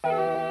Shit,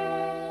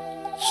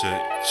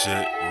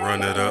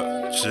 run it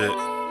up, shit.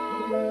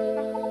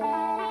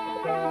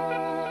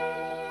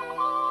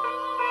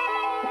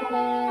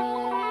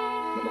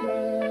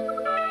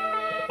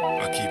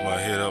 I keep my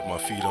head up, my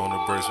feet on the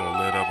brakes, won't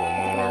let up. I'm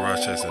on a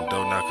ride chasing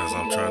dough now, cause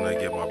I'm trying to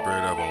get my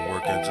bread up. I'm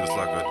working just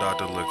like a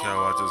doctor, look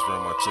how I just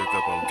ran my check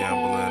up. I'm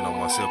gambling on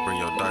myself, bring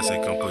your dice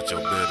and come put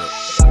your bet up.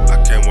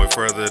 I came way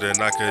further than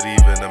I could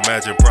even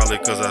imagine, probably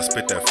cause I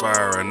spit that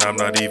fire and I'm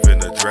not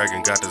even a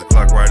dragon. Got this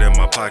Glock right in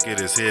my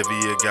pocket, it's heavy,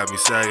 it got me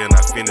sagging.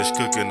 I finished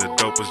cooking, the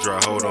dope is dry,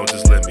 hold on,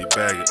 just let me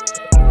bag it.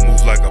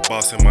 Move like a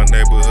boss in my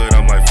neighborhood,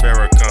 I'm like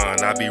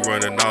Farrakhan. I be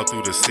running all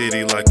through the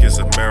city like it's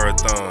a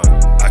marathon.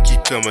 I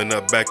keep coming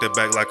up back to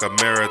back like a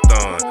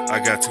marathon.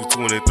 I got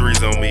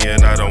 223s on me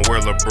and I don't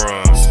wear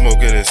LeBron.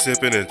 Smoking and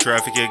sipping in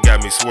traffic, it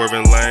got me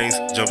swerving lanes.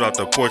 Jumped off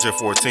the porch at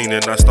 14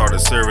 and I started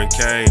serving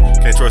cane.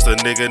 Can't trust a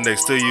nigga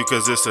next to you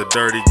cause it's a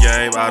dirty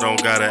game. I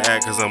don't gotta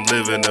act cause I'm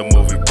living the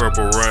movie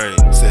Purple Rain.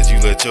 Said you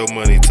let your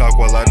money talk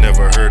while I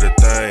never heard a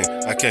thing.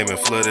 I came and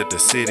flooded the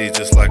city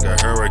just like a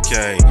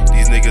hurricane.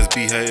 These niggas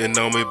be hating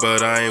on me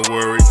but I ain't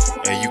worried.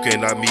 And you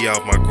can't knock me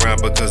off my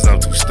grind because I'm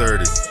too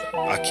sturdy.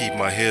 I keep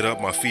my head up,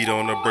 my feet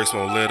on the brakes,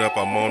 won't let up.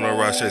 I'm on a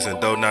ride chasing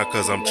dough now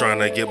cause I'm trying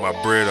to get my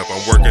bread up.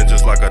 I'm working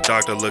just like a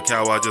doctor, look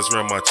how I just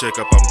ran my check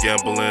up. I'm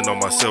gambling on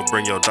myself,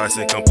 bring your dice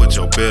and come put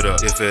your bet up.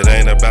 If it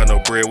ain't about no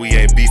bread, we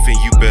ain't beefing,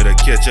 you better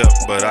catch up.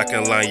 But I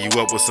can line you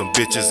up with some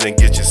bitches and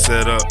get you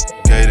set up.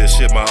 Gave this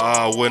shit my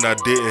all when I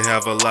didn't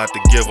have a lot to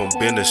give them.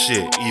 Been the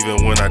shit,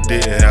 even when I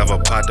didn't have a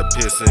pot to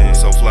piss in.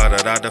 So fly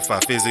that I defy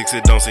physics,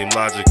 it don't seem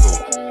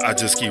logical. I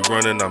just keep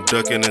running, I'm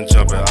ducking and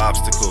jumping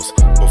obstacles.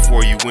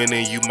 Before you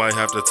winning, you might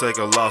have to take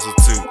a loss or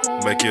two.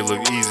 Make it look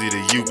easy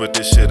to you, but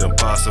this shit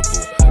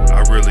impossible.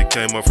 I really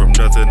came up from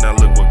nothing, now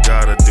look what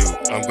gotta do.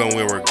 I'm gon'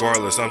 win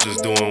regardless, I'm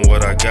just doing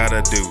what I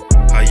gotta do.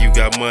 How you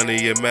got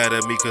money and mad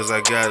at me cause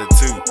I got it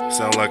too.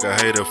 Sound like a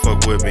hater,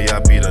 fuck with me, I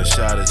be done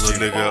shot at you.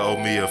 Little nigga owe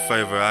me a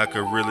favor, I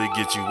could really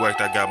get you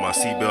whacked. I got my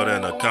seatbelt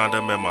and a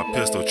condom and my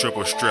pistol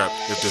triple strapped.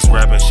 If this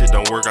rapping shit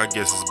don't work, I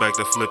guess it's back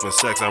to flipping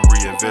sex. I'm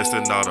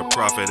reinvesting all the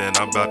profit and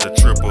I'm about to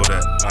triple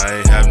that. I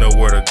ain't have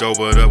nowhere to go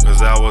but up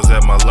cause I was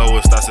at my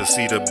lowest. I should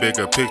see the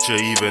bigger picture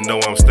even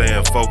though I'm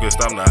staying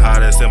focused. I'm the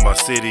hottest in my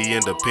city,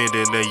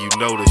 independent and you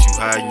notice. You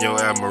hiding your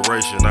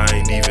admiration, I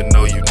ain't even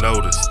know you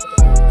noticed.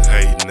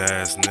 Hating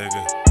ass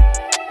nigga.